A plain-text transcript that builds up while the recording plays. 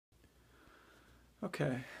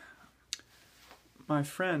Okay, my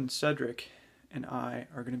friend Cedric and I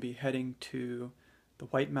are going to be heading to the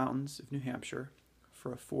White Mountains of New Hampshire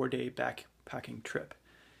for a 4-day backpacking trip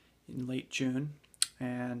in late June,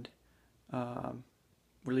 and um,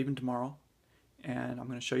 we're leaving tomorrow. And I'm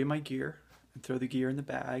going to show you my gear and throw the gear in the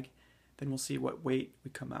bag. Then we'll see what weight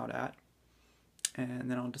we come out at,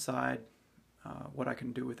 and then I'll decide what I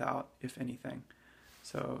can do without, if anything.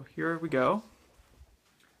 So here we go.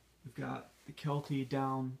 We've got the Kelty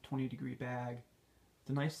down 20-degree bag. It's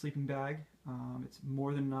a nice sleeping bag. It's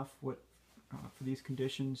more than enough for these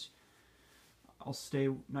conditions. I'll stay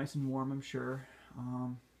nice and warm, I'm sure.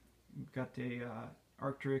 We've got the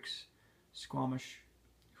Arc'teryx Squamish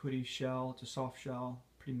hoodie shell. It's a soft shell,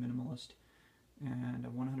 pretty minimalist, and a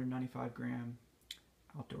 195 gram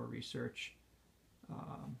Outdoor Research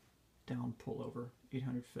down pullover,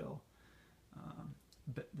 800 fill.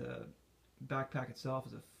 But the backpack itself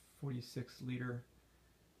is a 46-liter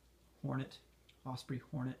Hornet, Osprey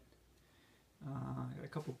Hornet. Got a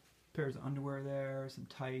couple pairs of underwear there, some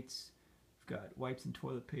tights. We've got wipes and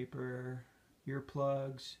toilet paper,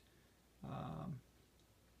 earplugs.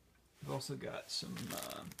 I've also got some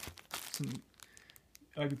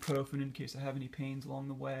ibuprofen in case I have any pains along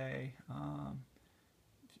the way. A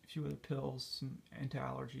few other pills, some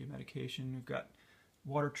anti-allergy medication. We've got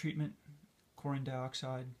water treatment, chlorine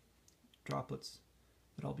dioxide droplets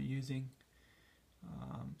that I'll be using.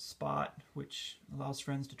 Spot, which allows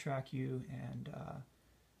friends to track you, and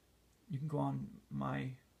you can go on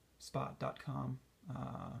myspot.com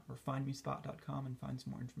or findmespot.com and find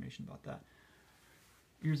some more information about that.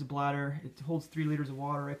 Here's a bladder. It holds 3 liters of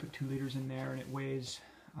water. I put 2 liters in there, and it weighs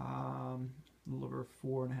a little over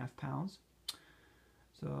 4.5 pounds.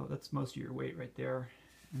 So that's most of your weight right there.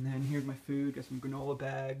 And then here's my food. Got some granola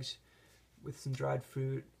bags with some dried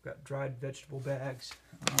fruit. Got dried vegetable bags.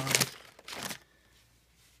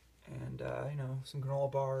 And some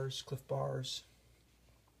granola bars, Cliff Bars,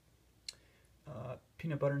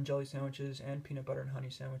 peanut butter and jelly sandwiches, and peanut butter and honey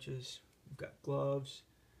sandwiches. We've got gloves,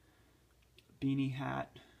 beanie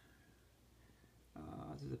hat.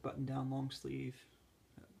 This is a button-down long sleeve.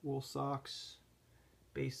 Wool socks,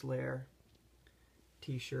 base layer,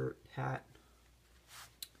 t-shirt, hat,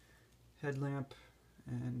 headlamp,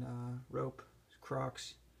 and rope,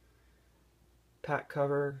 Crocs, pack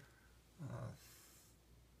cover,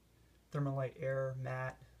 Thermalite Air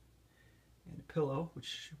mat, and a pillow,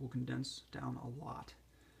 which will condense down a lot.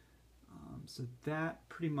 So that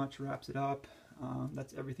pretty much wraps it up.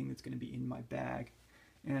 That's everything that's going to be in my bag,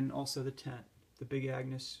 and also the tent, the Big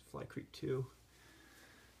Agnes Fly Creek 2.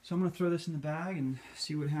 So I'm going to throw this in the bag and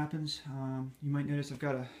see what happens. You might notice I've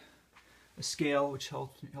got a scale which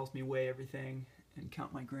helps me weigh everything and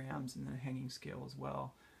count my grams, and then a hanging scale as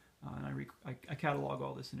well. And I catalog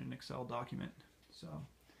all this in an Excel document. So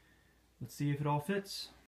let's see if it all fits.